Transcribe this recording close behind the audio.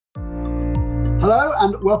Hello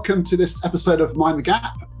and welcome to this episode of Mind the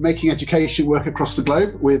Gap, making education work across the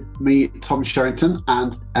globe with me, Tom Sherrington,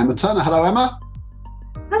 and Emma Turner. Hello, Emma.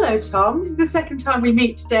 Hello, Tom. This is the second time we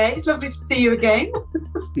meet today. It's lovely to see you again.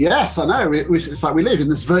 Yes, I know. It's like we live in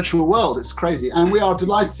this virtual world. It's crazy. And we are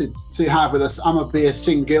delighted to have with us Amabir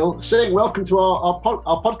Singh Gill. Singh, welcome to our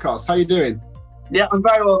podcast. How are you doing? Yeah, I'm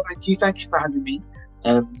very well, thank you. Thank you for having me.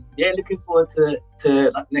 Looking forward to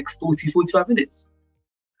like the next 45 minutes.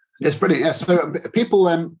 Yes, brilliant. Yeah, so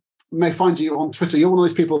people may find you on Twitter. You're one of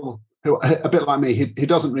those people who, a bit like me, who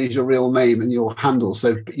doesn't read your real name and your handle.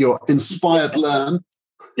 So you're Inspired Learn.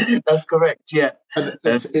 That's correct. Yeah, and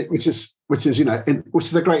which is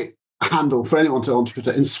a great handle for anyone to on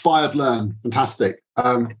Twitter. Inspired Learn, fantastic,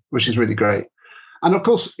 which is really great. And of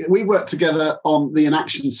course, we work together on the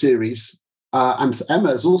Inaction series, and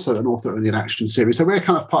Emma is also an author of the Inaction series. So we're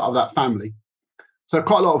kind of part of that family. So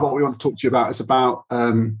quite a lot of what we want to talk to you about is about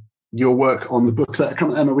your work on the book. So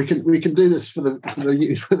come on, Emma, we can do this for the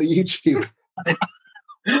YouTube.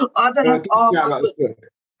 I don't know.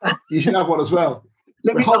 You should have one as well.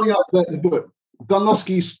 We're holding up the book.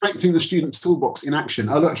 Dunlosky Strengthening the Student Toolbox in Action.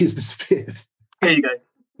 Oh, look, he's disappeared. Here you go. Here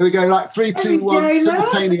we go. Like 3, 2, 1,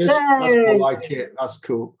 simultaneous. That's more like it. That's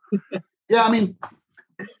cool. Yeah, I mean,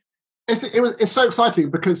 it's so exciting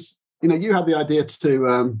because you had the idea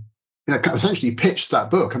to essentially pitch that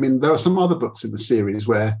book. I mean, there are some other books in the series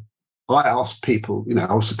where I asked people.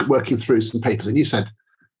 I was working through some papers, and you said,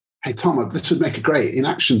 "Hey, Tom, this would make a great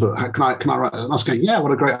inaction book. Can I write that?" And I was going, "Yeah,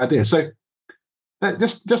 what a great idea." So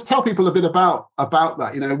just tell people a bit about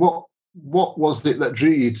that. What was it that drew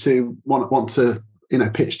you to want to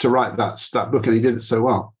pitch to write that book, and you did it so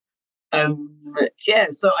well?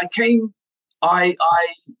 So I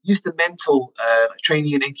used to mentor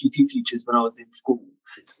trainee and NQT teachers when I was in school,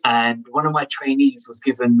 and one of my trainees was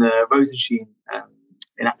given the Rosensheen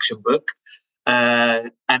Inaction book,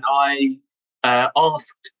 and I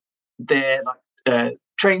asked their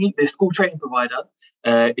school training provider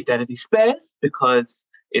if they had any spares, because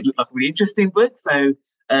it looked like a really interesting book. So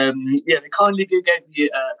they kindly gave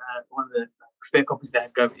me one of the spare copies they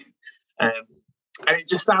had going, and it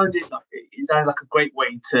just sounded like a great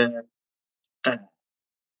way to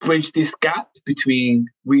bridge this gap between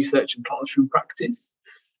research and classroom practice.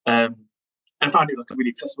 I found it like a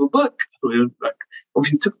really accessible book. I thought it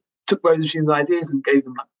obviously took Rosensheen's ideas and gave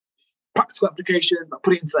them practical applications,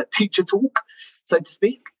 put it into teacher talk, so to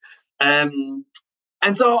speak. And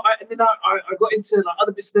so I got into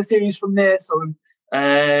other bits of the series from there. So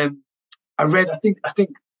I read, I think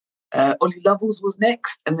Ollie Lovell's was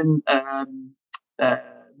next, and then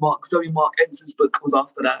Zoe Mark Enson's book was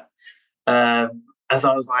after that. As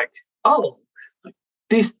I was like, oh,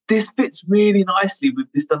 this fits really nicely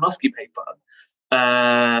with this Dunlosky paper,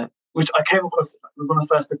 which I came across. It was one of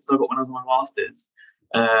the first papers I got when I was on my master's,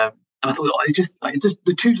 and I thought,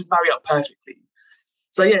 the two just marry up perfectly.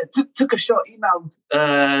 So yeah, took a shot,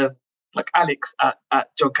 emailed Alex at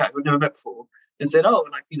John Catt, who I'd never met before, and said, oh,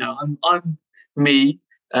 I'm me.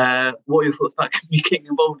 What are your thoughts about me getting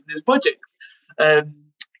involved in this project? And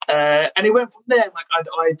it went from there.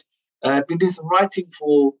 I'd been doing some writing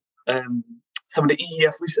for some of the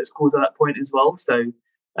EEF research schools at that point as well. So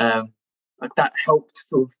that helped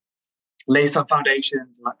sort of lay some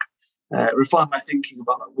foundations, refine my thinking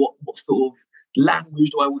about what sort of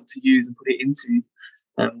language do I want to use and put it into.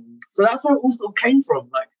 So that's where it all sort of came from.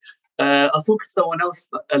 I was talking to someone else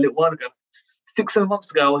a little while ago. 6-7 months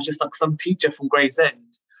ago, I was just some teacher from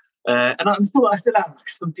Gravesend. And I still am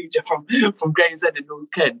some teacher from Gravesend in North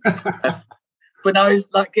Kent. But now it's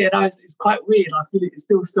it's quite weird. I feel it's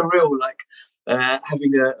still surreal,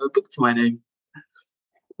 having a book to my name.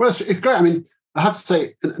 Well, it's great. I mean, I have to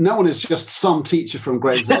say, no one is just some teacher from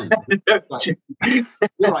Gravesend. You're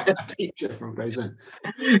right, a teacher from Gravesend.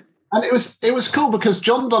 And it was cool because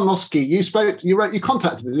John Dunlosky, you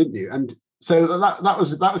contacted him, didn't you? And so that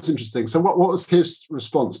was interesting. So what was his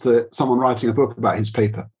response to someone writing a book about his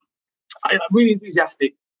paper? I'm really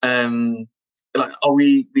enthusiastic.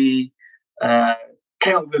 We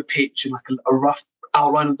came up with a pitch and a rough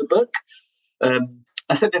outline of the book.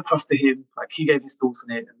 I sent it across to him. He gave his thoughts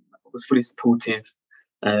on it and was fully supportive.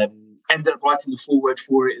 Ended up writing the foreword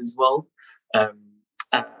for it as well.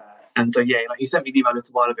 And so he sent me an email a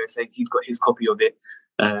little while ago saying he'd got his copy of it.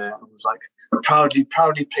 And was proudly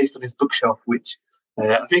placed on his bookshelf, which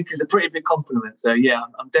I think is a pretty big compliment. So yeah,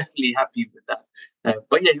 I'm definitely happy with that.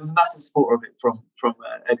 But yeah, he was a massive supporter of it from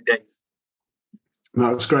early days. No,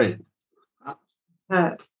 that's great.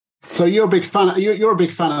 So you're a big fan. You're a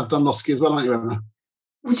big fan of Dunlosky as well, aren't you, Emma?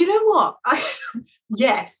 Well, do you know what?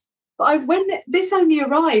 Yes, but when this only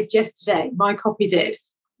arrived yesterday, my copy did,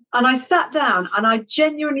 And I sat down and I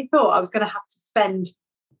genuinely thought I was going to have to spend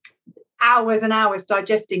hours and hours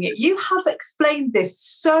digesting it. You have explained this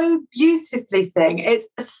so beautifully, Singh. It's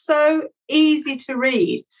so easy to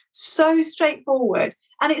read, so straightforward.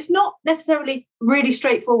 And it's not necessarily really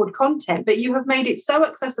straightforward content, but you have made it so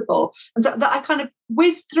accessible. And so that I kind of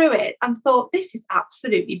whizzed through it and thought, this is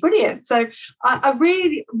absolutely brilliant. So I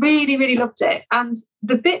really, really, really loved it. And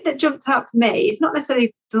the bit that jumped out for me is not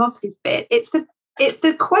necessarily Donofsky's bit. It's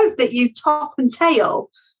the quote that you top and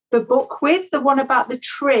tail the book with, the one about the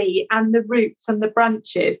tree and the roots and the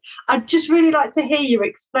branches. I'd just really like to hear you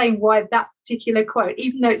explain why that particular quote,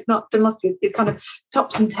 even though it's not Donofsky's, it kind of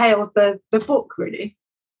tops and tails the book, really.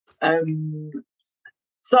 So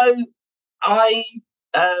I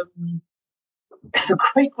it's a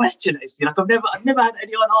great question, actually. Like I've never had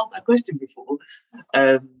anyone ask that question before.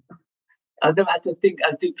 I've never had to think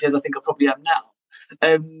as deeply as I think I probably am now.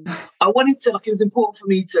 I wanted to, it was important for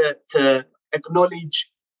me to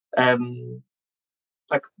acknowledge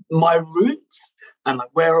like my roots and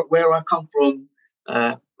like where I come from,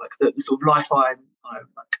 like the sort of life I'm like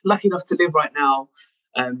lucky enough to live right now.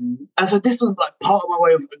 And so this was like part of my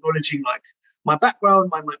way of acknowledging like my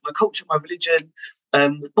background, my culture, my religion,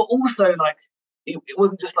 but also like it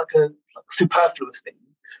wasn't just like a superfluous thing.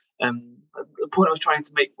 The point I was trying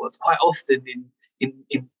to make was quite often in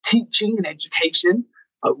teaching and education,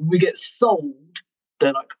 we get sold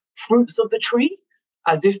the like fruits of the tree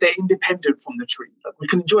as if they're independent from the tree. Like we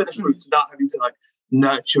can enjoy the fruits without having to like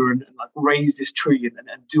nurture and like raise this tree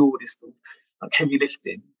and do all this stuff, like heavy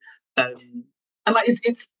lifting. And like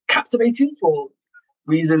it's captivating for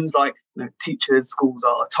reasons like teachers, schools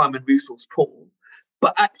are time and resource poor,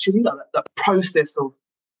 but actually that process of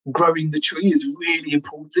growing the tree is really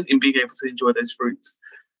important in being able to enjoy those fruits.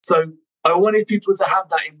 So I wanted people to have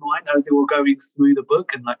that in mind as they were going through the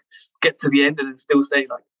book and like get to the end and then still say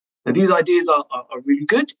like, these ideas are really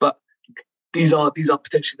good, but these are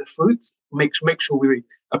potentially the fruits. Make sure we're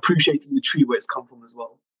appreciating the tree where it's come from as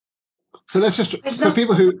well. So let's just, for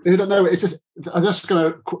people who don't know, I'm just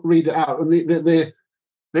going to read it out. And the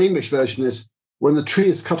English version is, when the tree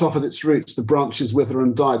is cut off at its roots, the branches wither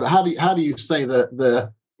and die. But how do you say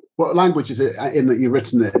what language is it in that you've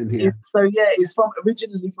written it in here? It's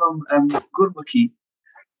originally from Gurmukhi,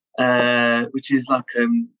 which is like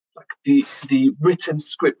the written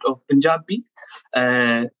script of Punjabi.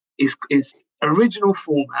 Is original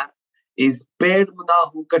format is Bed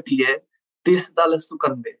Manahu Katiye Tis Dal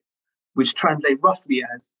Sukande, which translates roughly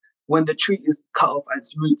as, when the tree is cut off at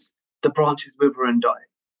its roots, the branches wither and die.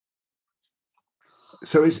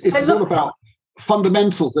 So it's all about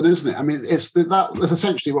fundamentals, then, isn't it? I mean, that's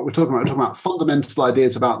essentially what we're talking about. We're talking about fundamental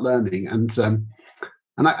ideas about learning, and that's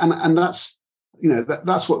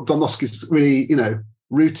that's what Donofsky's really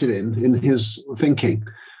rooted in his thinking.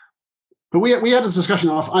 But we had a discussion.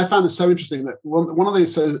 I found it so interesting that one of the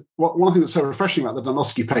things that's so refreshing about the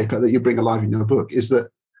Donofsky paper that you bring alive in your book is that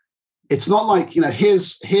it's not like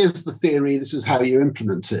here's the theory, this is how you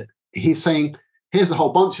implement it. He's saying here's a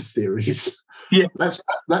whole bunch of theories. Yeah.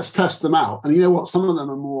 Let's test them out. And you know what? Some of them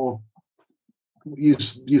are more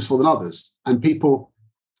useful than others. And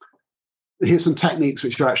here's some techniques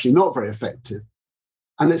which are actually not very effective.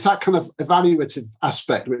 And it's that kind of evaluative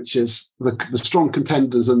aspect, which is the strong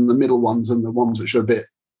contenders and the middle ones and the ones which are a bit,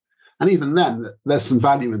 and even them, there's some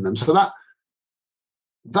value in them. So that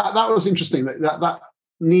was interesting, that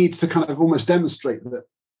need to kind of almost demonstrate that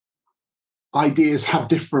ideas have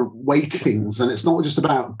different weightings, and it's not just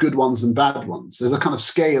about good ones and bad ones. There's a kind of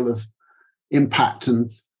scale of impact.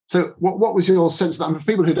 And so what was your sense of that? And for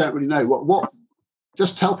people who don't really know, what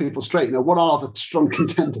just tell people straight, what are the strong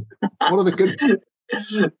contenders? What are the good?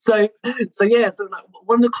 So like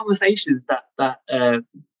one of the conversations that like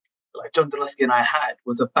John Donofsky and I had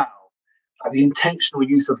was about the intentional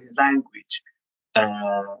use of his language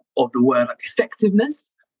of the word like effectiveness.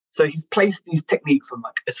 So he's placed these techniques on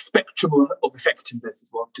like a spectrum of effectiveness, is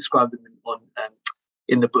what I've described them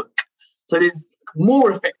in the book. So there's more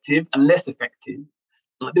effective and less effective.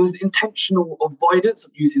 Like there was an intentional avoidance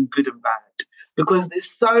of using good and bad, because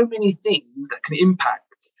there's so many things that can impact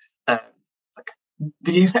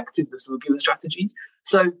the effectiveness of a given strategy.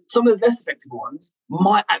 So some of those less effective ones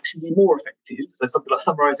might actually be more effective. So something like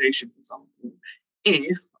summarization, for example,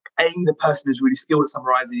 is A, the person is really skilled at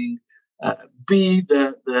summarizing, B,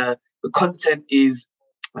 the content is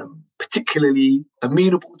particularly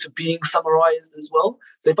amenable to being summarized as well.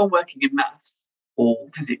 So if I'm working in maths or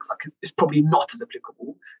physics, like it's probably not as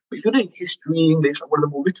applicable. But if you're doing history, English, like one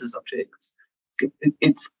of the more written subjects,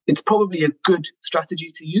 it's probably a good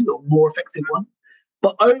strategy to use, or more effective one.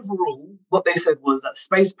 But overall, what they said was that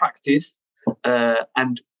space practice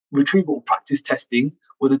and retrieval or practice testing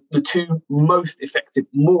were the two more effective,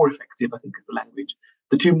 I think is the language,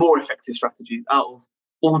 the two more effective strategies out of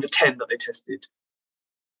all the 10 that they tested.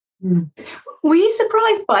 Were you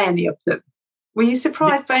surprised by any of them? Were you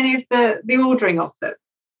surprised by any of the ordering of them?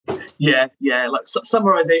 Yeah, like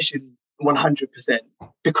summarization 100%,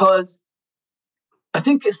 because I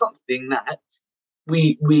think it's something that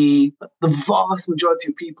we the vast majority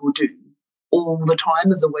of people do all the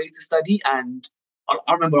time as a way to study. And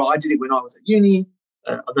I remember I did it when I was at uni.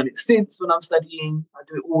 I've done it since when I'm studying. I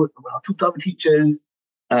do it all when I talk to other teachers.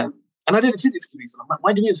 And I did a physics degree, so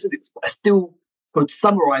my degree is physics, but I still could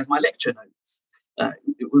summarize my lecture notes.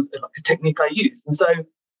 It was like a technique I used. And so,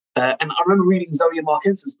 and I remember reading Zoe and Mark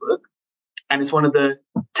Enser's book, and it's one of the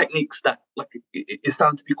techniques that like is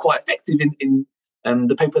found to be quite effective in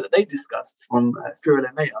the paper that they discussed from Furel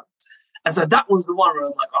and Meyer. And so that was the one where I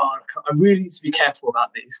was like, oh, I really need to be careful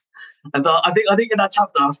about this. And I think in that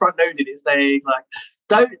chapter I front loaded it saying like,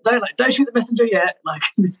 don't shoot the messenger yet. Like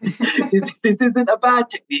this isn't a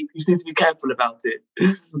bad technique. You just need to be careful about it.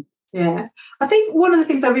 Yeah, I think one of the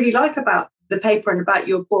things I really like about the paper and about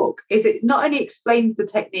your book is it not only explains the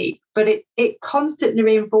technique, but it constantly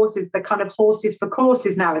reinforces the kind of horses for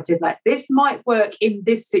courses narrative. Like this might work in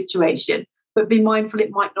this situation, but be mindful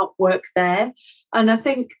it might not work there. And I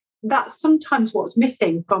think that's sometimes what's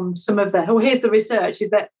missing from some of here's the research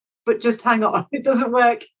is that, but just hang on, it doesn't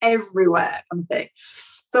work everywhere, kind of thing.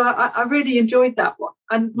 So I really enjoyed that one.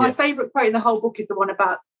 And my favourite quote in the whole book is the one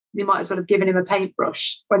about you might have sort of given him a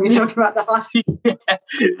paintbrush when you're talking about the height.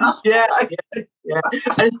 Yeah. And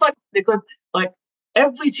it's funny because like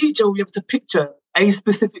every teacher will be able to picture a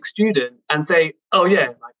specific student and say, oh yeah,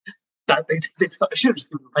 like that they should have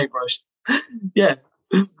just given him a paintbrush. Yeah.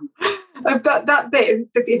 That bit,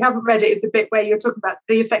 if you haven't read it, is the bit where you're talking about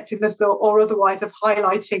the effectiveness or otherwise of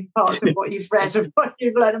highlighting parts of what you've read and what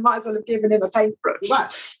you've learned. I might as well have given him a paintbrush.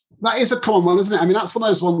 That is a common one, isn't it? I mean, that's one of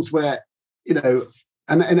those ones where, you know,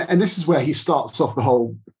 and this is where he starts off the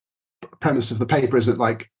whole premise of the paper, is that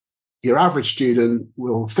like your average student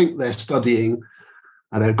will think they're studying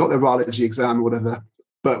and they've got their biology exam or whatever,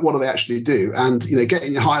 but what do they actually do? And, you know,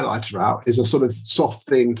 getting your highlighter out is a sort of soft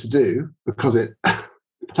thing to do because it,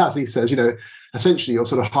 as he says, you know, essentially you're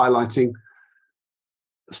sort of highlighting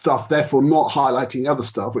stuff, therefore not highlighting the other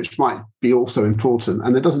stuff, which might be also important.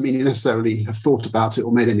 And it doesn't mean you necessarily have thought about it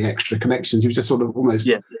or made any extra connections. You've just sort of almost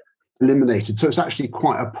eliminated. So it's actually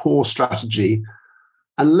quite a poor strategy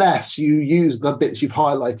unless you use the bits you've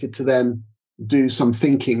highlighted to then do some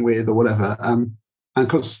thinking with or whatever. And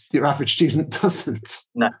because your average student doesn't.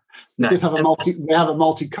 No. They have a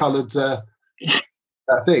multicolored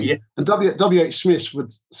thing. Yeah. And W.H. Smith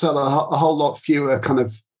would sell a whole lot fewer kind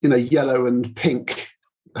of, you know, yellow and pink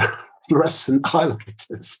fluorescent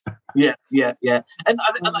highlighters. Yeah. And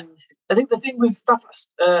I think the thing with stuff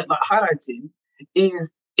like highlighting is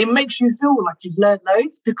it makes you feel like you've learned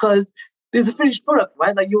loads because there's a finished product,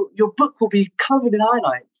 right? Like your book will be covered in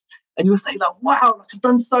highlights and you'll say like, wow, like, I've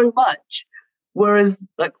done so much. Whereas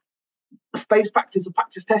like space practice or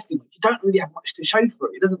practice testing, you don't really have much to show for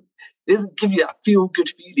it. It doesn't give you that feel good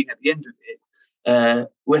feeling at the end of it.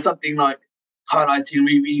 Where something like highlighting and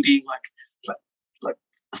rereading, like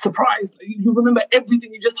surprised, like, you remember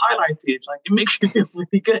everything you just highlighted. Like it makes you feel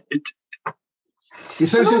really good. I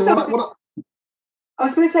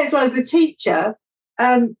was going to say as well, as a teacher,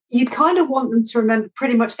 you'd kind of want them to remember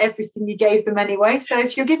pretty much everything you gave them anyway. So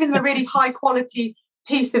if you're giving them a really high quality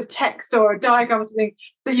piece of text or a diagram or something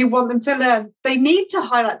that you want them to learn, they need to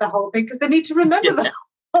highlight the whole thing because they need to remember the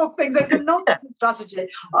whole thing. So it's a nonsense strategy.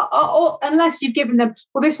 Or unless you've given them,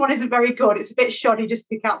 well, this one isn't very good, it's a bit shoddy, just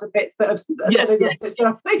pick out the bits that are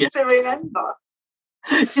things to remember.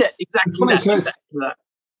 Yeah, exactly.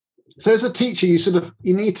 So as a teacher, you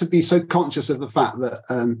need to be so conscious of the fact that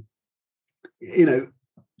you know,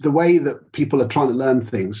 the way that people are trying to learn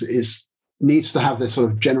things needs to have this sort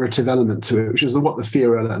of generative element to it, which is what the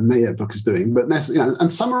Furel and Meyer book is doing. But you know,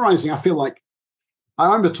 and summarizing, I feel like I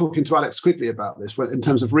remember talking to Alex Quigley about this in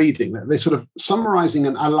terms of reading, that they sort of summarizing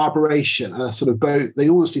and elaboration are sort of both, they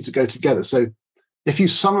almost need to go together. So if you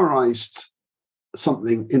summarized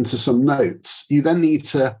something into some notes, you then need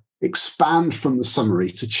to expand from the summary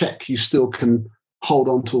to check you still can hold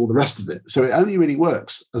on to all the rest of it. So it only really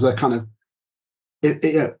works as a kind of,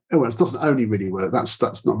 it doesn't only really work.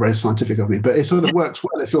 That's not very scientific of me, but it sort of works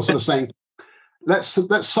well if you're sort of saying, let's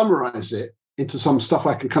summarize it into some stuff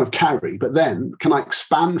I can kind of carry, but then can I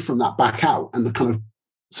expand from that back out? And the kind of,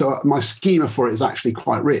 so my schema for it is actually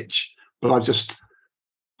quite rich, but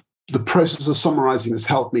the process of summarizing has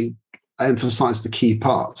helped me emphasize the key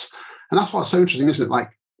parts. And that's what's so interesting, isn't it?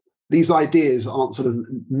 Like these ideas aren't sort of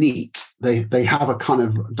neat. They have a kind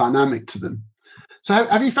of dynamic to them. So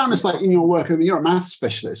have you found this, like, in your work? I mean, you're a maths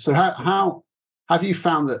specialist. So how have you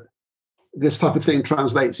found that this type of thing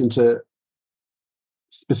translates into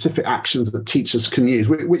specific actions that teachers can use?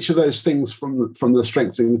 Which of those things from the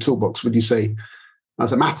strengthening the toolbox would you say,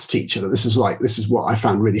 as a maths teacher, that this is what I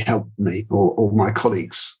found really helped me or my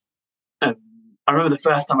colleagues? I remember the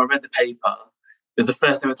first time I read the paper, it was the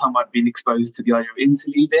first ever time I'd been exposed to the idea of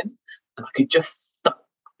interleaving, and it just stuck,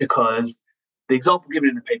 because the example given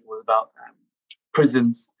in the paper was about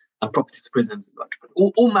prisms and properties of prisms, like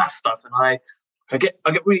all math stuff, and I get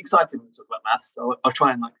really excited when we talk about maths, so I'll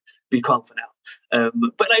try and be calm for now.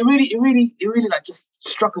 But it really just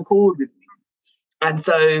struck a chord with me, and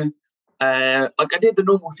so I did the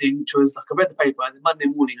normal thing, which was I read the paper, and then Monday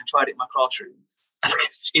morning I tried it in my classroom, and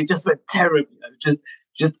it just went terribly, just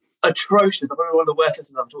atrocious. Probably one of the worst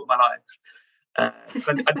lessons I've taught in my life.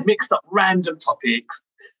 I'd mixed up random topics.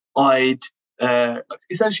 I'd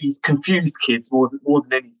essentially confused kids more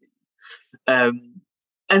than anything.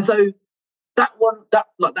 And so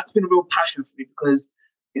that's been a real passion for me, because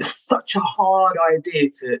it's such a hard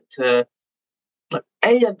idea to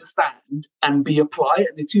understand and be applied,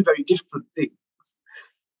 and they're two very different things.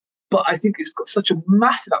 But I think it's got such a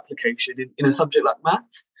massive application in a subject like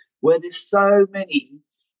maths, where there's so many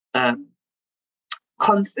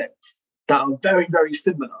concepts that are very, very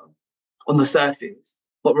similar on the surface,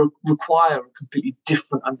 but require a completely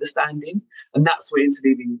different understanding. And that's where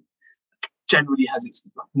interleaving generally has its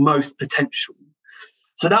most potential.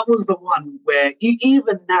 So that was the one where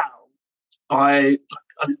even now I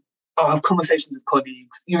have conversations with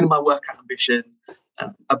colleagues, even in my work at Ambition,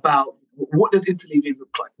 about what does interleaving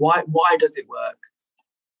look like? Why does it work?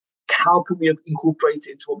 How can we incorporate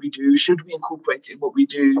it into what we do? Should we incorporate it in what we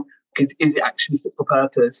do? Because is it actually fit for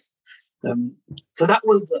purpose? So that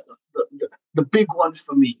was the big one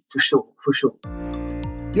for me, for sure.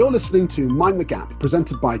 You're listening to Mind the Gap,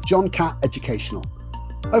 presented by John Catt Educational.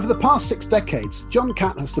 Over the past 6 decades, John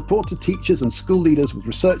Catt has supported teachers and school leaders with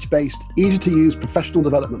research-based, easy-to-use professional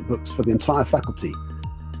development books for the entire faculty.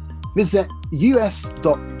 Visit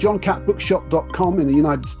us.johncattbookshop.com in the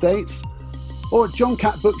United States, or at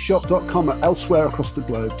johncattbookshop.com or elsewhere across the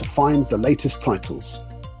globe to find the latest titles.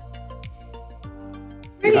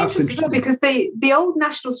 Really interesting, because the old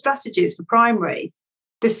national strategies for primary,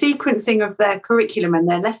 the sequencing of their curriculum and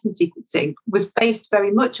their lesson sequencing was based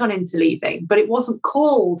very much on interleaving, but it wasn't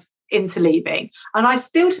called interleaving. And I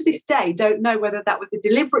still to this day don't know whether that was a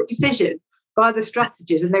deliberate decision by the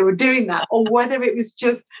strategists and they were doing that, or whether it was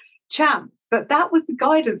just chance. But that was the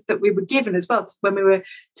guidance that we were given as well when we were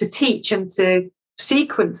to teach and to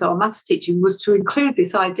sequence our maths teaching, was to include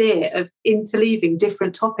this idea of interleaving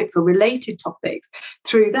different topics or related topics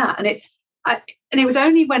through that. And it was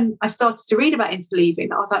only when I started to read about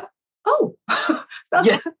interleaving I was like, oh,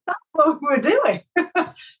 that's what we're doing.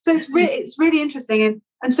 So it's really interesting,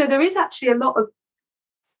 and so there is actually a lot of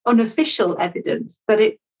unofficial evidence that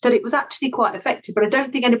it was actually quite effective, but I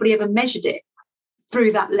don't think anybody ever measured it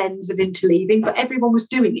through that lens of interleaving, but everyone was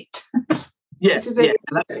doing it.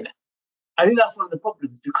 I think that's one of the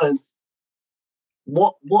problems, because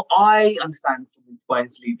what I understand from by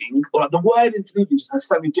interleaving, or the word interleaving just has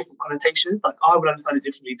so many different connotations. Like I would understand it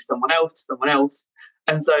differently to someone else.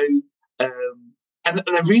 And so, and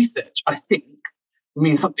the research, I think,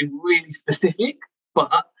 means something really specific,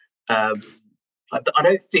 but I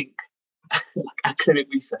don't think academic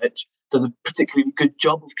research does a particularly good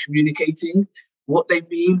job of communicating what they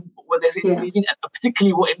mean when they're interleaving, and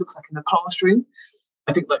particularly what it looks like in the classroom.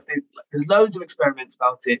 I think there's loads of experiments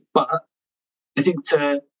about it, but I think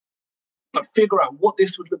to figure out what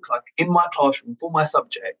this would look like in my classroom for my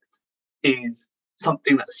subject is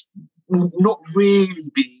something that's not really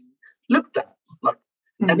being looked at.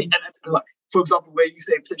 And for example, where you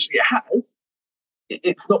say potentially it has,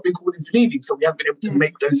 it's not been called interleaving, so we haven't been able to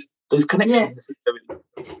make those connections necessarily.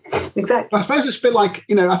 Exactly. I suppose it's a bit like,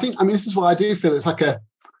 this is what I do feel. It's like I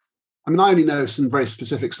only know some very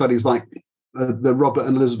specific studies like the Robert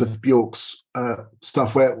and Elizabeth Bjork's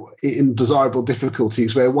stuff, where in Desirable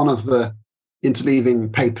Difficulties, where one of the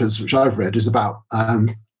interleaving papers which I've read is about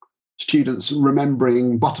students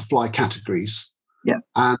remembering butterfly categories. Yeah.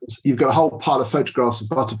 And you've got a whole pile of photographs of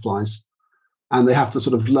butterflies, and they have to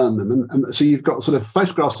sort of learn them. And so you've got sort of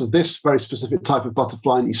photographs of this very specific type of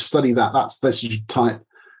butterfly, and you study that. That's this type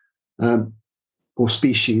or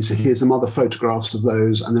species. Here's some other photographs of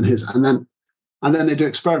those, and then they do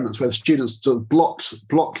experiments where the students sort of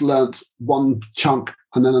blocked learnt one chunk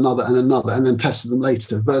and then another and then tested them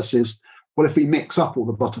later, versus what if we mix up all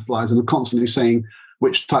the butterflies and are constantly saying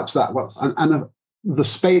which types that was. And the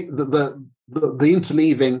space, the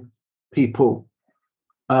interleaving people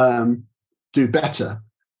do better,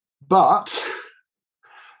 but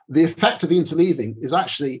the effect of the interleaving is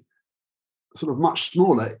actually sort of much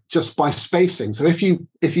smaller just by spacing. So if you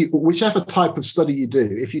whichever type of study you do,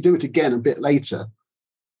 if you do it again a bit later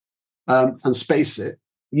and space it,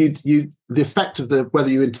 the effect of whether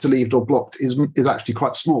you interleaved or blocked is actually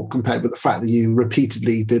quite small compared with the fact that you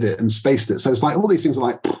repeatedly did it and spaced it. So it's like all these things are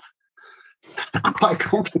like quite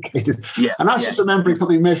complicated. Yeah, and that's just remembering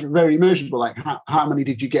something very measurable, like how many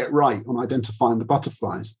did you get right on identifying the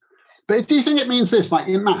butterflies. But do you think it means this, like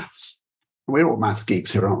in maths? We're all maths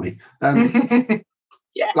geeks here, aren't we?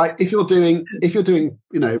 Yeah. Like if you're doing,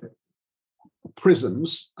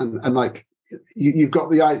 prisms and like you've got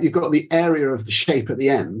the area of the shape at the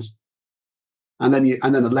end, and then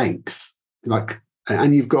a length, like,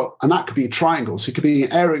 and that could be a triangle. So it could be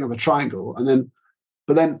an area of a triangle,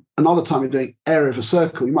 but then another time you're doing area of a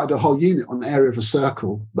circle, you might do a whole unit on the area of a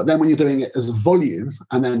circle. But then when you're doing it as a volume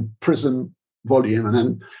and then prism volume, and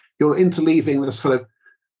then you're interleaving this sort of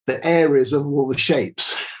the areas of all the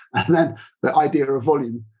shapes, and then the idea of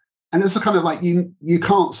volume. And it's a kind of like you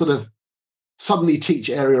can't sort of suddenly teach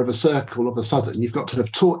area of a circle of a sudden. You've got to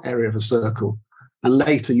have taught area of a circle, and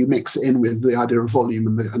later you mix it in with the idea of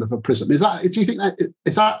volume and of a prism. Do you think that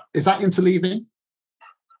is that interleaving?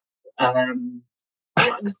 I don't know.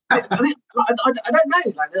 Like, I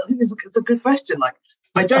think it's a good question. Like,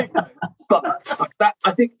 I don't know, but like that,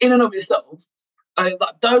 I think in and of itself, like,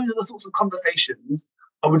 those are the sorts of conversations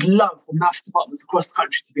I would love for maths departments across the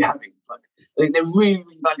country to be having. Like, I think they're really,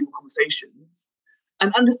 really valuable conversations,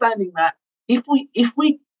 and understanding that if we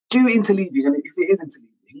do interleaving, and if it is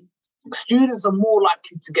interleaving, students are more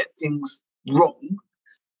likely to get things wrong,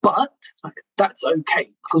 but like, that's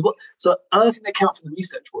okay, because so another thing that came out from the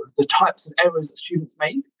research was the types of errors that students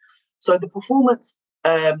made. So the performance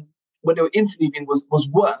when they were interleaving was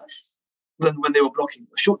worse than when they were blocking,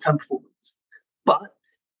 the short-term performance. But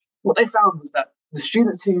what they found was that the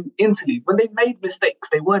students who interleaved, when they made mistakes,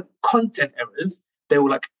 they weren't content errors, they were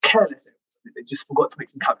like careless errors. They just forgot to make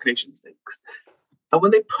some calculation mistakes. And when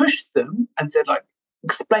they pushed them and said, like,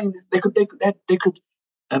 explain this, they could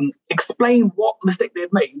explain what mistake they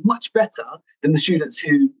had made much better than the students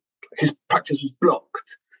whose practice was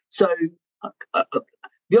blocked. So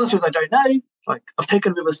the answer is I don't know. Like, I've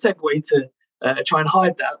taken a bit of a segue to try and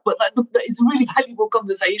hide that, but like, it's a really valuable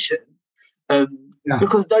conversation.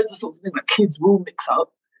 Because those are sorts of things that kids will mix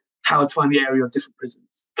up how to find the area of different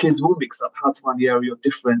prisms. Kids will mix up how to find the area of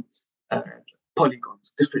different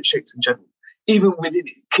polygons, different shapes in general. Even within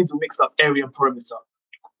it, kids will mix up area and perimeter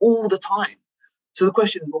all the time. So the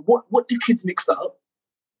question is, well, what do kids mix up?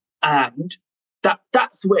 And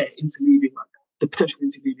that's where interleaving, like the potential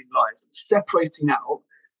interleaving lies, separating out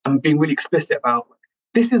and being really explicit about, like,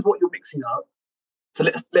 this is what you're mixing up. So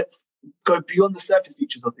let's go beyond the surface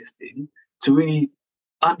features of this thing to really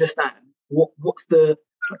understand what's the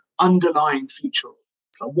underlying feature.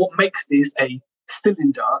 So what makes this a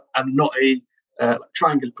cylinder and not a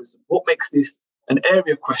triangular prism? What makes this an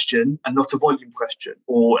area question and not a volume question,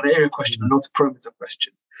 or an area question and not a perimeter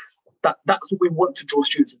question? That's what we want to draw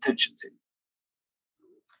students' attention to.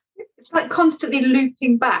 It's like constantly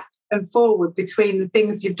looping back and forward between the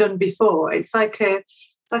things you've done before. It's like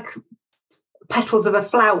petals of a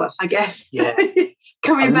flower, I guess. Yeah.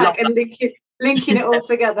 Coming back and linking it all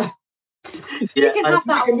together. Yeah, you can have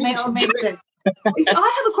that on me too.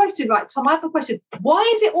 I have a question, right, Tom? I have a question. Why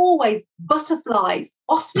is it always butterflies?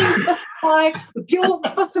 Austin's butterfly,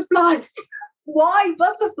 Bjork's butterflies. Why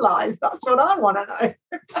butterflies? That's what I want to know.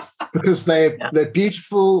 Because they're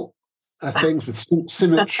beautiful things with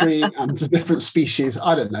symmetry and different species.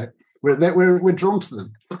 I don't know. We're drawn to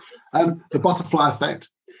them. The butterfly effect.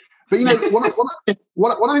 But, you know, one of the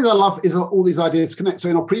things I love is all these ideas connect. So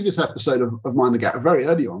in our previous episode of Mind the Gap, very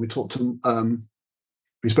early on, we spoke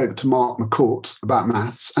to Mark McCourt about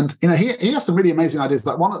maths, and, you know, he has some really amazing ideas.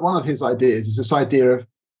 Like one of his ideas is this idea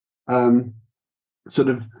of sort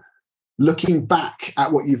of looking back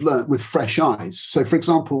at what you've learned with fresh eyes. So, for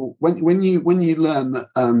example, when you learn that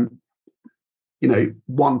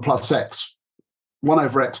 1 plus x, 1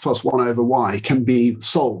 over x plus 1 over y can be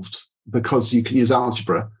solved because you can use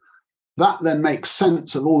algebra, that then makes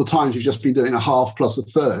sense of all the times you've just been doing a half plus a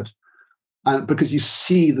third. And because you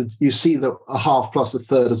see the a half plus a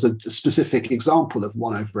third as a specific example of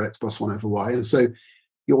 1 over x plus 1 over y. And so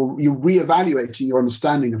you're reevaluating your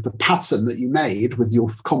understanding of the pattern that you made with your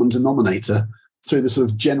common denominator through the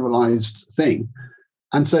sort of generalized thing.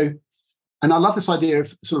 And so I love this idea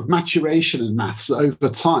of sort of maturation in maths. Over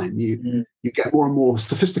time, you get more and more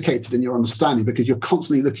sophisticated in your understanding because you're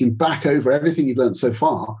constantly looking back over everything you've learned so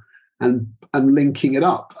far and linking it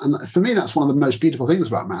up. And for me, that's one of the most beautiful things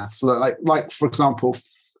about maths. So like for example,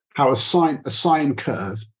 how a sine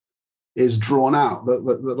curve is drawn out, that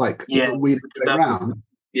we go around.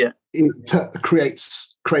 Yeah, it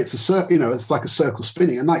creates a circle. It's like a circle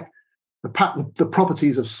spinning, and like the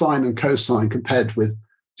properties of sine and cosine compared with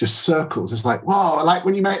just circles. It's like, wow, like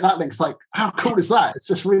when you make that link, it's like, how cool is that? It's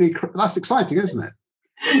just really, that's exciting, isn't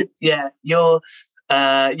it? Yeah, you're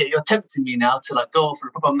tempting me now to like go off on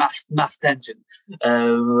a proper maths tangent.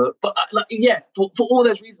 But for all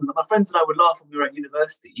those reasons, my friends and I would laugh when we were at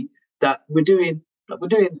university that we're doing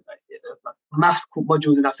maths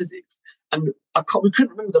modules in our physics, and we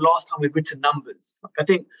couldn't remember the last time we'd written numbers. Like, I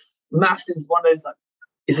think maths is one of those, like,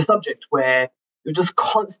 it's a subject where you're just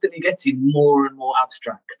constantly getting more and more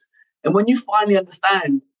abstract. And when you finally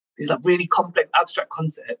understand these like really complex abstract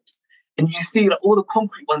concepts, and you see like all the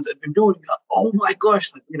concrete ones that have been building, like, oh my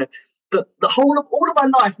gosh, like, the whole of all of my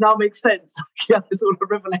life now makes sense. It's all a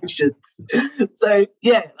revelation. So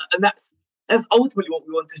yeah, and that's ultimately what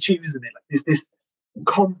we want to achieve, isn't it? Like this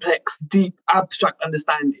complex, deep, abstract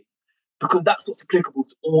understanding, because that's what's applicable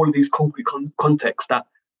to all of these concrete contexts that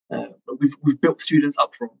we've built students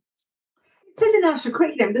up from. It says in the national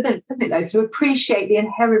curriculum, doesn't it, though, to appreciate the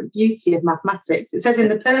inherent beauty of mathematics. It says in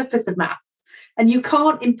the purpose of maths. And you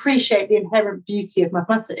can't appreciate the inherent beauty of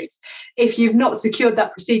mathematics if you've not secured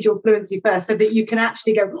that procedural fluency first, so that you can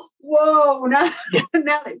actually go, whoa, now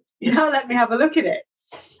let me have a look at it.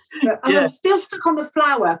 But I'm still stuck on the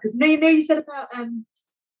flower, because you said about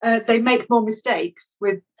they make more mistakes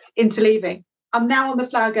with interleaving. I'm now on the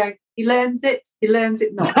flower going, he learns it not. He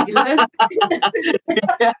learns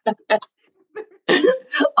it.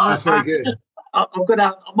 That's very good. I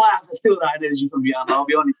might have to steal that energy from you, Anna, I'll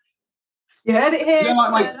be honest. You heard it here.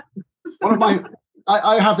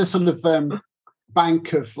 I have this sort of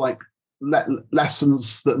bank of like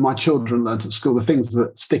lessons that my children learned at school, the things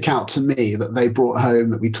that stick out to me that they brought home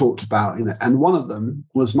that we talked about, and one of them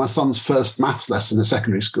was my son's first maths lesson in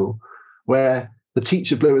secondary school, where the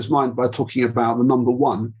teacher blew his mind by talking about the number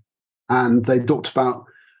one, and they talked about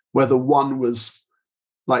whether one was,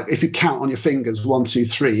 like, if you count on your fingers, 1, 2,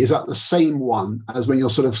 3, is that the same one as when you're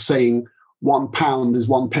sort of saying £1 is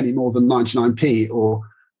 1 penny more than 99p, or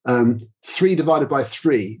 3 divided by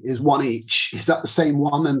 3 is 1 each? Is that the same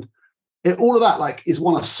one? And all of that, like, is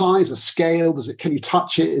one a size, a scale? Can you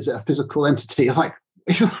touch it? Is it a physical entity? It's like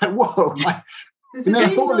whoa! You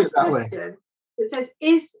never thought of it that way. It says,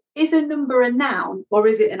 is a number a noun or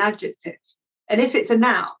is it an adjective? And if it's a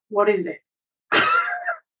noun, what is it?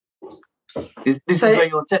 This is where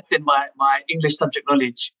you're testing my English subject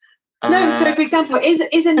knowledge. No, so for example,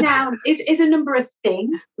 is a noun, is a number a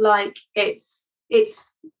thing, like it's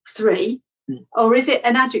 3, or is it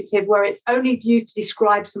an adjective where it's only used to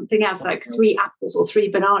describe something else, like 3 apples or 3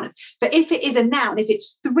 bananas? But if it is a noun, if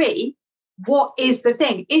it's 3, what is the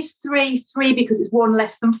thing? Is 3 because it's 1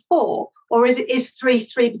 less than 4, or is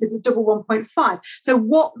 3 because it's double 1.5? So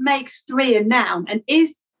what makes 3 a noun? And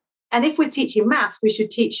if we're teaching maths, we should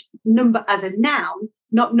teach number as a noun,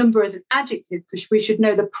 not number as an adjective, because we should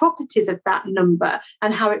know the properties of that number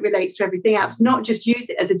and how it relates to everything else, not just use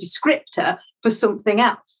it as a descriptor for something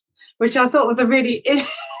else, which I thought was a really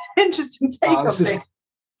interesting take on things.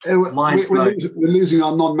 We're losing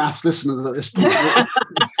our non-maths listeners at this point.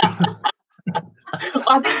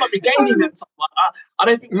 I think I might be gaining them somewhat. I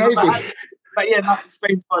don't think maybe. But yeah, maths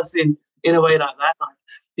explained to us in a way like that. Like,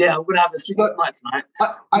 yeah, I'm going to have a sleepless night tonight.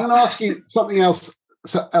 I'm going to ask you something else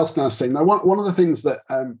now, Steve. Now, one of the things that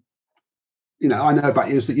I know about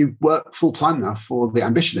you is that you work full time now for the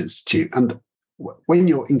Ambition Institute, and when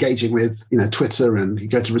you're engaging with Twitter and you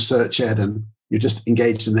go to ResearchEd and you're just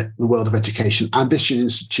engaged in the world of education, Ambition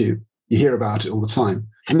Institute, you hear about it all the time,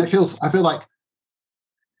 and I feel like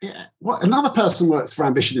another person works for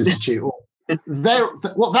Ambition Institute, or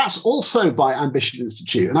that's also by Ambition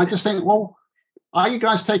Institute, and I just think, well, are you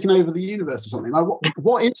guys taking over the universe or something? Like,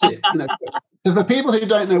 what is it? For people who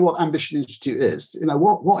don't know what Ambition Institute is,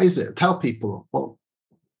 what is it? Tell people.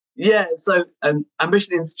 Yeah, so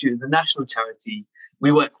Ambition Institute is a national charity.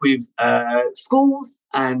 We work with schools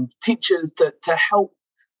and teachers to help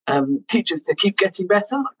teachers to keep getting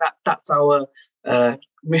better. That's our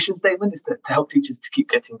mission statement, is to help teachers to keep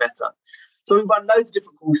getting better. So we run loads of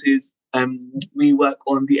different courses. We work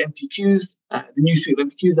on the MPQs, the new suite of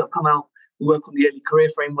MPQs that have come out. We work on the early career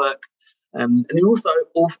framework. And we also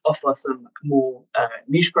offer some more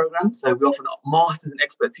niche programs. So we offer Masters in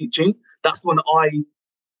Expert Teaching. That's the one I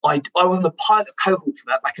I was on the pilot cohort for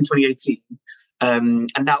that back in 2018,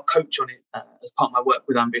 and now coach on it as part of my work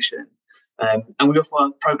with Ambition. And we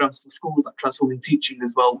offer programs for schools like Transforming Teaching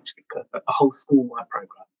as well, which is a whole school-wide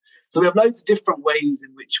program. So we have loads of different ways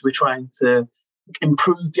in which we're trying to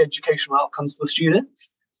improve the educational outcomes for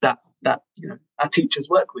students that our teachers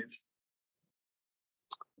work with.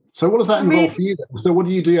 So what does that involve for you then? So what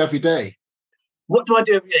do you do every day? What do I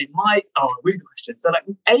do every day? Really good question. So like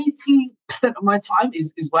 80% of my time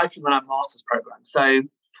is working on our master's program. So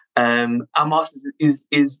our master's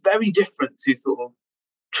is very different to sort of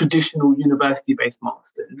traditional university-based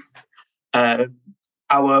masters.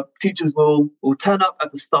 Our teachers will turn up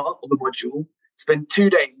at the start of the module, spend 2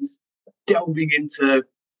 days delving into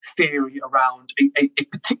theory around a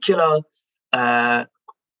particular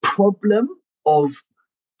problem of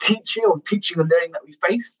teaching and learning that we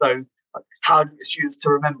face. So how do we get students to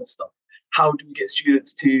remember stuff? How do we get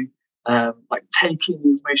students to take in the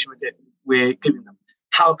information we're giving them?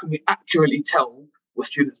 How can we accurately tell what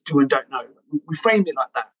students do and don't know? We framed it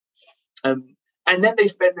like that. And then they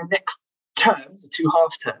spend the next terms, the 2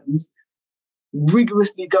 half terms,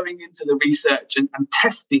 rigorously going into the research and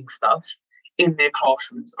testing stuff in their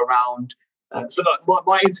classrooms around. So like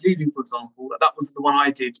my interleaving, for example, that was the one I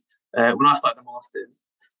did when I started the Masters.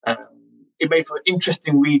 It made for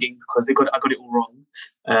interesting reading because I got it all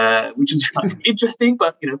wrong, which is interesting,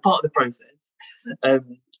 but part of the process.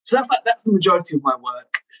 So that's the majority of my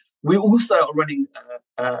work. We also are running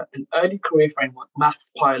an early career framework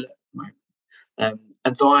maths pilot at the moment,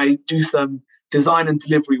 and so I do some design and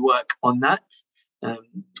delivery work on that.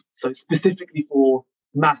 So specifically for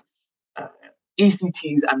maths,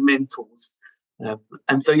 ECTs and mentors,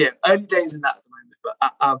 and so early days in that at the moment.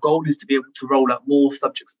 But our goal is to be able to roll out more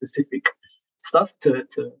subject-specific stuff to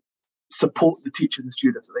support the teachers and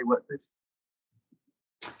students that they work with.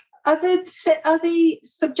 Are the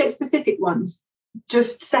subject-specific ones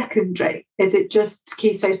just secondary? Is it just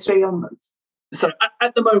Key Stage 3 onwards? So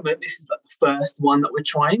at the moment, this is like the first one that we're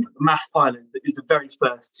trying. The maths pilot is the very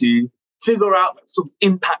first to figure out what sort of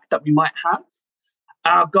impact that we might have.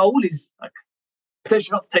 Our goal is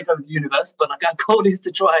potentially not to take over the universe, but our goal is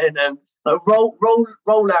to try and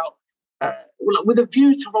roll out with a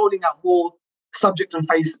view to rolling out more subject and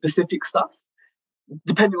phase specific stuff,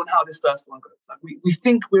 depending on how this first one goes. We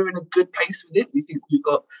think we're in a good place with it. We think we've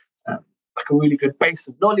got a really good base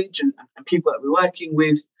of knowledge and people that we're working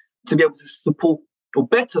with to be able to support or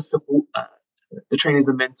better support the trainers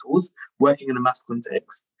and mentors working in a maths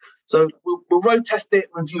context. So we'll road test it,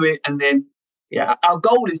 review it, and then our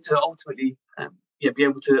goal is to ultimately be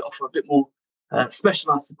able to offer a bit more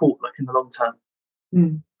specialised support in the long term.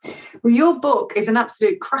 Well, your book is an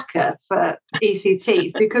absolute cracker for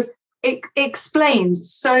ECTs because it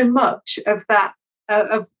explains so much of that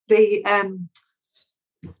of the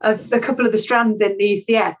couple of the strands in the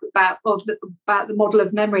ECF about the model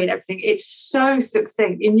of memory and everything. It's so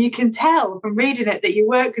succinct, and you can tell from reading it that you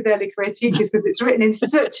work with early career teachers because it's written in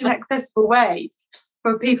such an accessible way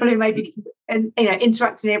for people who may be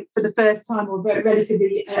interacting it for the first time or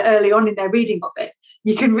relatively early on in their reading of it.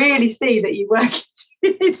 You can really see that you work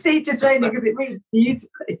in teacher training because it reads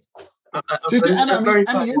beautifully.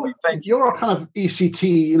 You're a kind of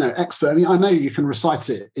ECT, expert. I mean, I know you can recite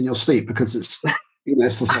it in your sleep because it's,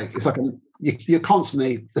 you're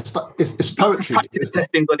constantly. It's poetry. Practice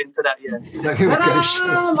testing got into that, Here we go.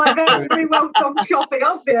 Oh my very well thumbed copy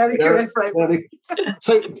of the early career framework.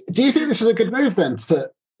 So, do you think this is a good move then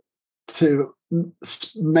to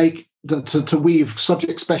weave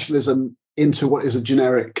subject specialism into what is a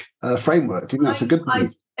generic framework? Do you think that's a good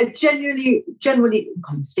move? I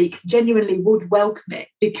genuinely would welcome it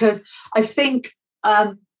because I think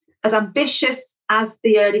as ambitious as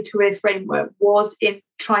the early career framework was in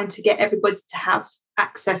trying to get everybody to have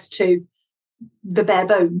access to the bare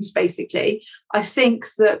bones, basically, I think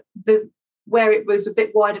that where it was a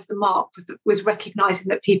bit wide of the mark was recognising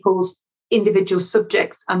that people's individual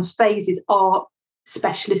subjects and phases are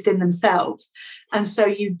specialist in themselves, and so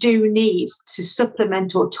you do need to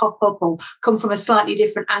supplement or top up or come from a slightly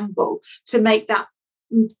different angle to make that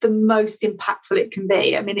the most impactful it can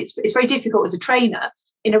be. I mean, it's very difficult as a trainer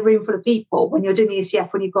in a room full of people when you're doing the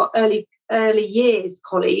ECF, when you've got early years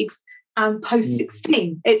colleagues and post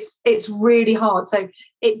 16. It's really hard. So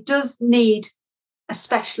it does need a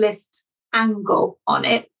specialist angle on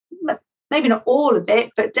it. Maybe not all of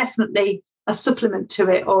it, but definitely a supplement to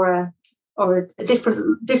it or a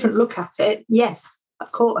different look at it. Yes,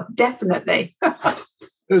 of course, definitely.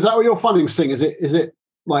 Is that what you're finding, Sing? Is it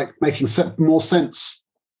like making more sense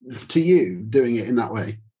to you doing it in that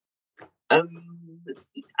way?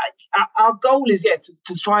 Our goal is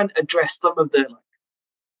to try and address some of the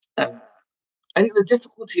I think the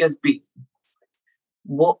difficulty has been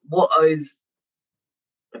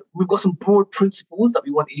we've got some broad principles that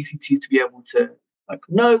we want ECTs to be able to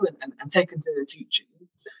know and take into their teaching.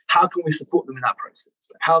 How can we support them in that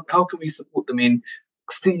process? How can we support them in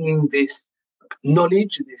seeing this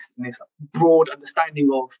knowledge and this broad understanding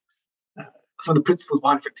of some of the principles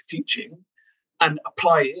behind effective teaching, and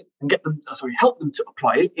apply it and help them to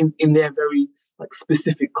apply it in their very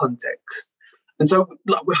specific context. And so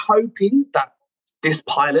we're hoping that this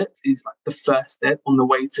pilot is the first step on the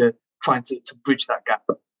way to trying to bridge that gap.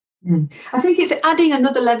 I think it's adding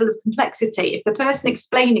another level of complexity. If the person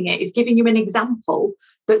explaining it is giving you an example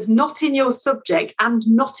that's not in your subject and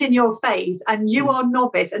not in your phase, and you are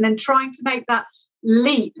novice, and then trying to make that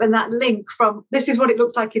leap and that link from this is what it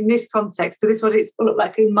looks like in this context to this is what it's look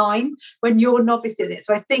like in mine when you're novice in it.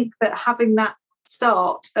 So I think that having that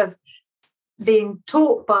start of being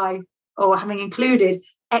taught by or having included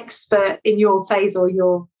expert in your phase or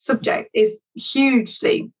your subject is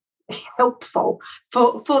hugely helpful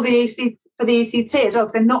for the ECT as well,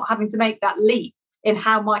 because they're not having to make that leap in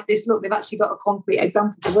how might this look. They've actually got a concrete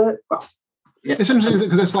example to work from. Yeah. It's interesting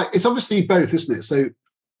because it's obviously both, isn't it? So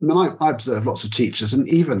I observe lots of teachers, and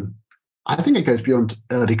even I think it goes beyond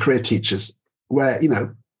early career teachers, where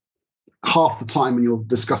half the time when you're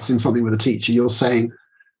discussing something with a teacher, you're saying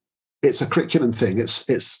it's a curriculum thing. It's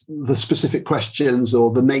the specific questions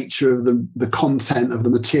or the nature of the content of the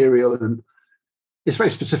material, and it's very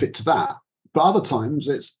specific to that. But other times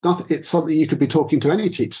it's nothing. It's something you could be talking to any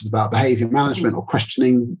teachers about, behaviour management or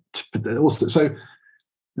questioning. Also, so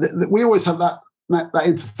we always have that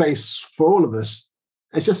interface for all of us.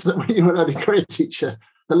 It's just that when you're an early career teacher,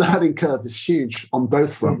 the learning curve is huge on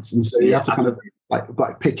both fronts, and so you have to kind of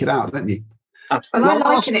pick it out, don't you? Absolutely. And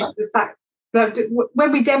I liken it to the fact that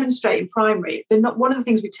when we demonstrate in primary, one of the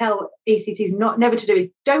things we tell ECTs never to do is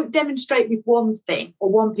don't demonstrate with one thing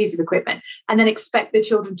or one piece of equipment and then expect the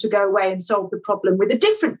children to go away and solve the problem with a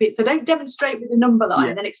different bit. So don't demonstrate with a number line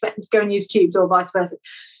and then expect them to go and use cubes or vice versa.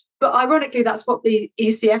 But ironically, that's what the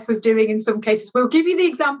ECF was doing in some cases. We'll give you the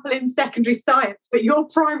example in secondary science, but your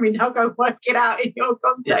primary now go work it out in your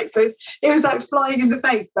context. So it was like flying in the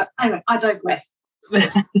face. But anyway, I digress.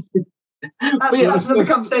 That's another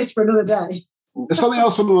conversation for another day. There's something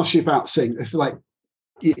else I want to ask you about, Sing. It's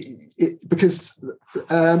because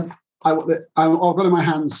I've got in my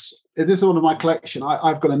hands, this is one of my collection.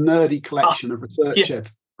 I've got a nerdy collection of research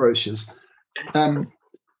ed brochures. I'm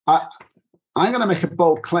going to make a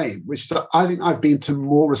bold claim, which is that I think I've been to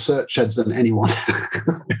more research eds than anyone.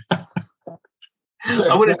 I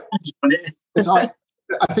would have on it.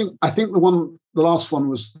 I think the last one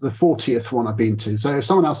was the 40th one I've been to. So if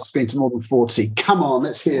someone else has been to more than 40, come on,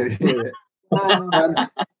 let's hear it.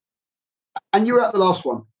 And you were at the last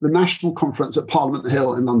one, the national conference at Parliament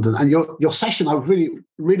Hill in London. And your session, I was really,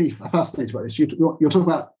 really fascinated by this. You're talking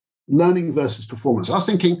about learning versus performance. I was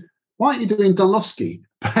thinking, why aren't you doing Dunlosky?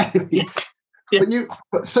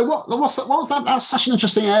 So what was that? That's such an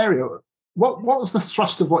interesting area. What was the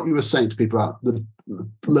thrust of what you were saying to people about the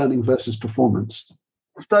learning versus performance?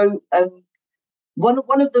 So one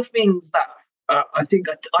of the things that I think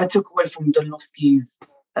I took away from Dunlosky's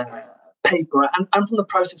paper and from the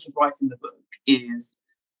process of writing the book is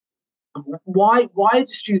why do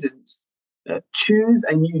students choose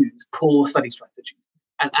and use poor study strategies,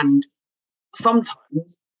 and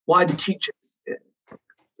sometimes why do teachers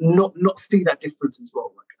not see that difference as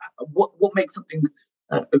well? What makes something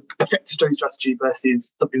effective study strategy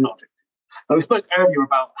versus something not effective? We spoke earlier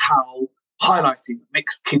about how highlighting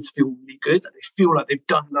makes kids feel really good. They feel like they've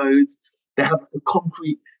done loads. They have a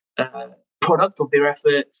concrete product of their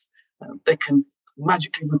efforts. They can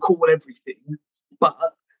magically recall everything. But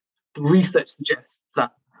the research suggests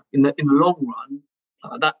that in the long run,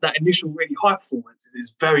 that initial really high performance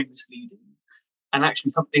is very misleading. And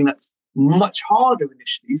actually something that's much harder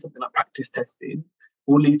initially, something like practice testing,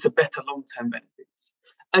 will lead to better long-term benefits.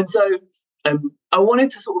 And so I wanted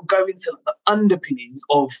to sort of go into the underpinnings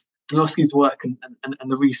of Dunlosky's work and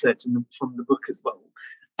the research from the book as well,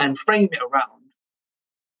 and frame it around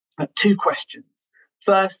two questions.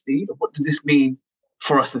 Firstly, what does this mean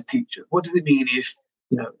for us as teachers? What does it mean if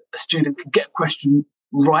a student can get a question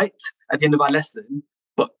right at the end of our lesson,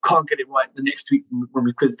 but can't get it right the next week when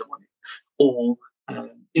we quiz them on it? Or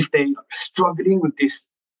if they're struggling with this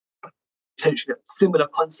potentially similar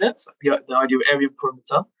concepts, like the idea of area and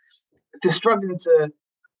perimeter, if they're struggling to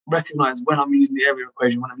recognize when I'm using the area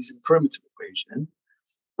equation, when I'm using the perimeter equation,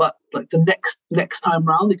 but like the next time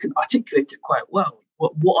round, they can articulate it quite well.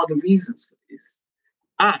 What are the reasons for this?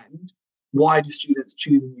 And why do students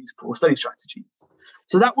choose and use poor study strategies?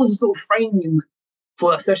 So that was a sort of framing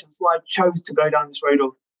for that session. That's why I chose to go down this road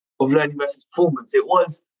of learning versus performance. It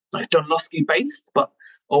was like John Lusky based, but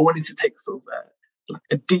I wanted to take sort of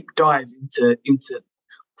a deep dive into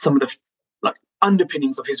some of the like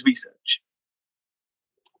underpinnings of his research.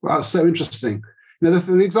 Wow, it's so interesting. You know,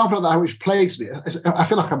 the example of that which plagues me, I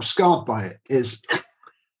feel like I'm scarred by it, is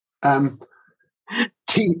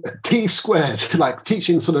T squared, like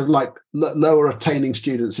teaching sort of like lower attaining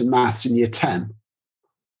students in maths in year 10,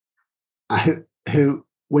 who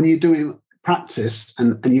when you're doing practice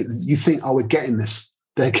and you think, oh, we're getting this,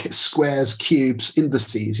 they get squares, cubes,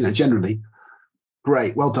 indices, you know, generally,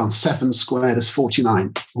 great, well done, 7 squared is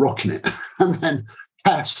 49, rocking it. And then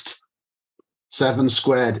test, 7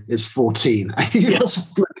 squared is 14.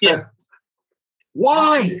 Yeah.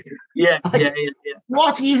 Why? Yeah.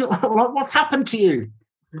 What's happened to you?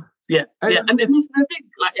 Yeah. And this is the thing,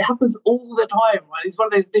 like it happens all the time, right? It's one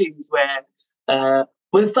of those things where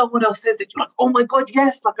when someone else says it, you're like, oh my God,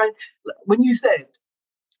 yes. When you said,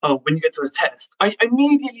 oh, when you get to a test, I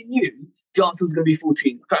immediately knew the answer was going to be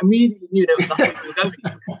 14. Like, I immediately knew that's where you were going,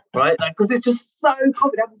 right? Because it's just so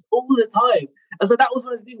common. It happens all the time. And so that was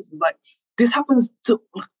one of the things, was like, this happens to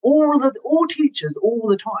all teachers all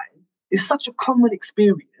the time. It's such a common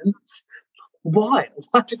experience. Why?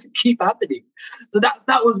 Why does it keep happening? So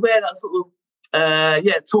that was where that sort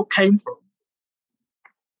of talk came from.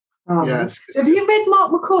 Yes. Have you read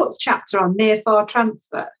Mark McCourt's chapter on near-far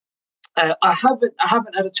transfer? I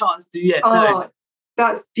haven't had a chance to yet. Oh, no.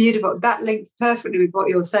 That's beautiful. That links perfectly with what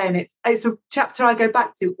you're saying. It's a chapter I go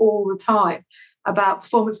back to all the time about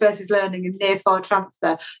performance versus learning and near-far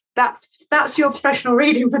transfer. That's your professional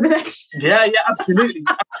reading for the next. Yeah, absolutely,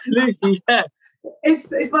 yeah.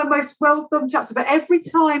 It's my most well done chapter. But every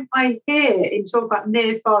time I hear him talk about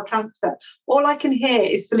near-far transfer, all I can hear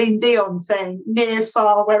is Celine Dion saying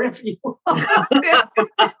 "near-far wherever you are."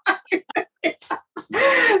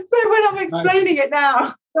 So when I'm explaining it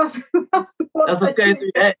now, that's what's going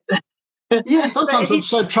through your head. Yes, sometimes I'm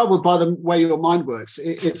so troubled by the way your mind works.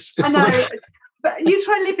 It's I know, but you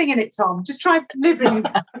try living in it, Tom. Just try living in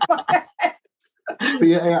it. But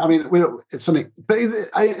yeah, I mean, it's funny. But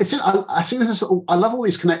I see this. I love all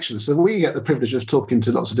these connections. So we get the privilege of talking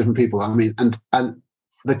to lots of different people. I mean, and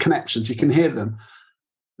the connections, you can hear them.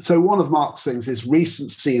 So one of Mark's things is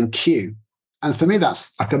recency and cue. And for me,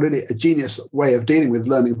 that's like a genius way of dealing with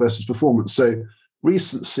learning versus performance. So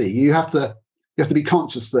recency, you have to be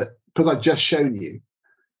conscious that because I've just shown you,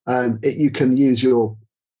 you can use your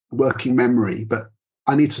working memory, but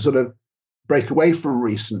I need to sort of break away from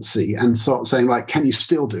recency and start saying, like, can you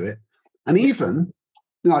still do it? And even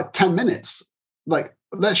like 10 minutes, like,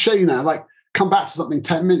 let's show you now, like, come back to something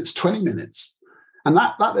 10 minutes, 20 minutes. And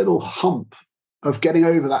that little hump of getting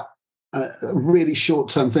over that really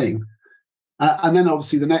short-term thing. And then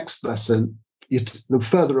obviously the next lesson, the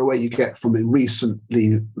further away you get from it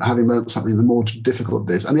recently having learned something, the more difficult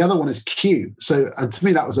it is. And the other one is cue. So, and to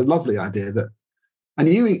me, that was a lovely idea that, and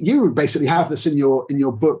you basically have this in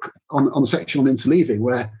your book on the section on interleaving,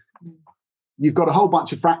 where you've got a whole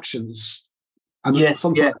bunch of fractions, and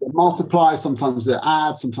sometimes they're multiply, sometimes they're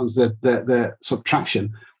add, sometimes they're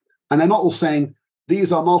subtraction, and they're not all saying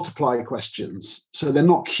these are multiply questions, so they're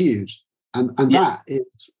not cued. And that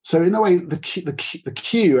is, so in a way, the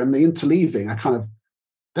cue and the interleaving are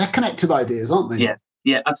they're connected ideas, aren't they?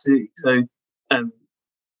 Yeah, absolutely. So,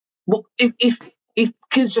 well, if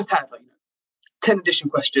kids just had 10 addition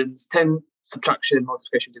questions, 10 subtraction,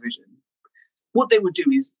 multiplication, division, what they would do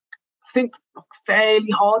is think fairly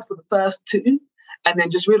hard for the first 2, and then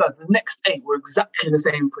just realize the next 8 were exactly the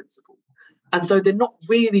same principle. And so they're not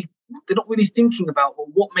really thinking about, well,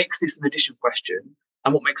 what makes this an addition question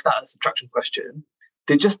and what makes that a subtraction question.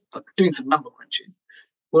 They're just doing some number crunching.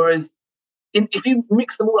 Whereas if you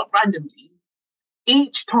mix them all up randomly,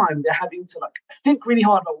 each time they're having to think really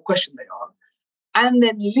hard about what question they are, and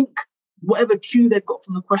then link whatever cue they've got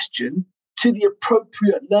from the question to the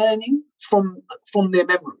appropriate learning from their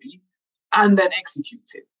memory, and then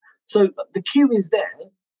execute it. So the cue is there,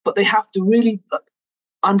 but they have to really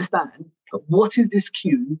understand what is this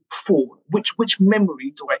cue for? Which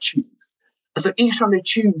memory do I choose? And so each time they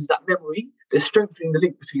choose that memory, they're strengthening the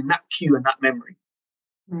link between that cue and that memory.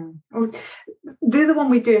 The other one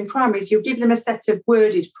we do in primary is you'll give them a set of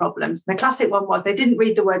worded problems. The classic one was they didn't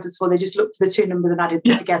read the words at all, they just looked for the 2 numbers and added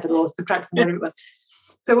them together or subtracted from whatever it was.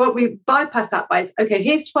 So what we bypass that by is, okay,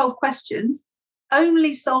 here's 12 questions,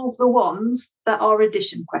 only solve the ones that are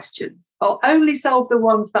addition questions, or only solve the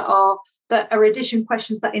ones that are addition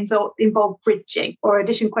questions that involve bridging, or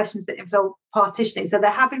addition questions that involve partitioning. So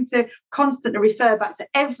they're having to constantly refer back to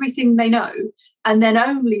everything they know and then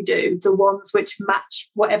only do the ones which match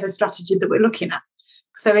whatever strategy that we're looking at.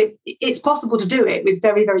 So it's possible to do it with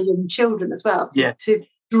very, very young children as well, to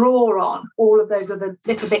draw on all of those other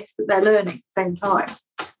little bits that they're learning at the same time.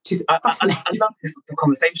 I love this sort of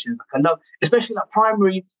conversations. Like, I love, especially like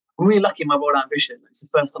primary. I'm really lucky in my World Ambition. It's the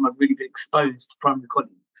first time I've really been exposed to primary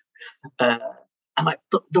colleagues, and like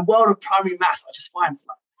the world of primary maths, I just find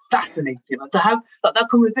like fascinating. Like to have like that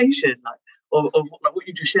conversation, like of like what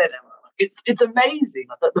you just shared. It's amazing.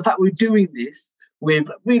 Like, the fact we're doing this with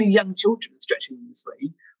like, really young children, stretching in this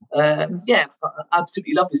way. I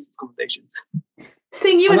absolutely love these conversations.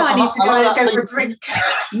 Sing, you and I need to go for a drink.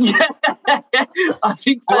 Yeah, I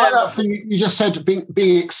think so. I like that thing you just said,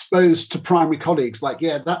 being exposed to primary colleagues. Like,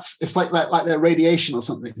 it's like their radiation or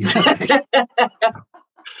something.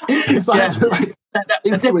 It's like, that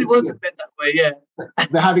definitely wasn't meant that way. Yeah,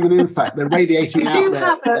 they're having an impact. They're radiating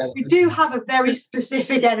out. We do have a very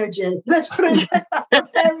specific energy. Let's put it like that.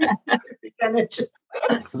 Very specific energy.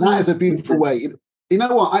 That is a beautiful way. You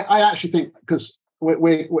know what? I actually think, because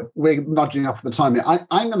we're nudging up at the time here,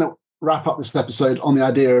 I'm going to wrap up this episode on the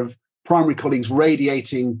idea of primary colleagues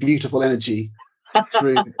radiating beautiful energy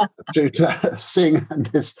through to Singh and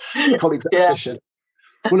his colleagues at Ambition.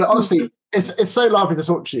 Well, honestly, it's so lovely to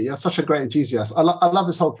talk to you. You're such a great enthusiast. I love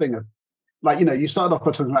this whole thing of, like, you started off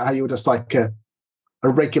by talking about how you were just like a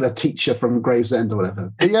regular teacher from Gravesend or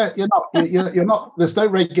whatever. But yeah, you're not. You're not. There's no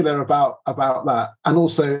regular about that. And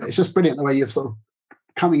also, it's just brilliant the way you've sort of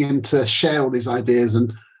coming in to share all these ideas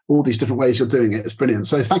and all these different ways you're doing it. It's brilliant.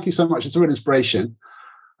 So thank you so much. It's a real inspiration.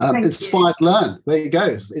 Inspired Learn. There you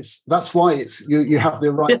go. That's why it's you have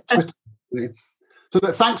the right Twitter. So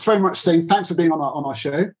thanks very much, Singh. Thanks for being on our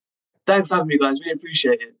show. Thanks for having me, guys. Really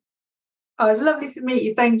appreciate it. Oh, it's lovely to meet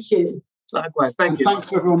you. Thank you. Likewise. Thank you. Thanks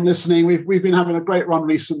to everyone listening. We've been having a great run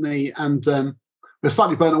recently, and we're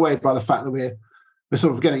slightly blown away by the fact that we're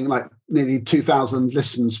sort of getting like nearly 2,000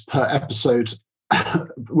 listens per episode.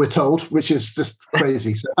 We're told, which is just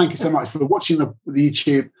crazy. So thank you so much for watching the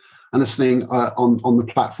YouTube and listening on the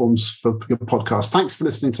platforms for your podcast. Thanks for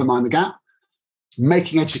listening to Mind the Gap,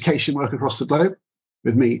 making education work across the globe,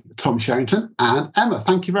 with me, Tom Sherrington, and Emma.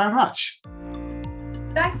 Thank you very much.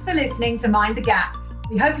 Thanks for listening to Mind the Gap.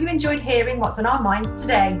 We hope you enjoyed hearing what's on our minds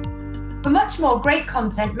today. For much more great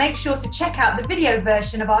content, make sure to check out the video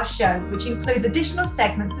version of our show, which includes additional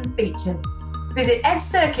segments and features. Visit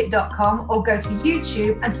edcircuit.com or go to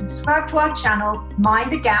YouTube and subscribe to our channel,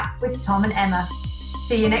 Mind the Gap with Tom and Emma.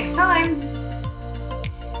 See you next time.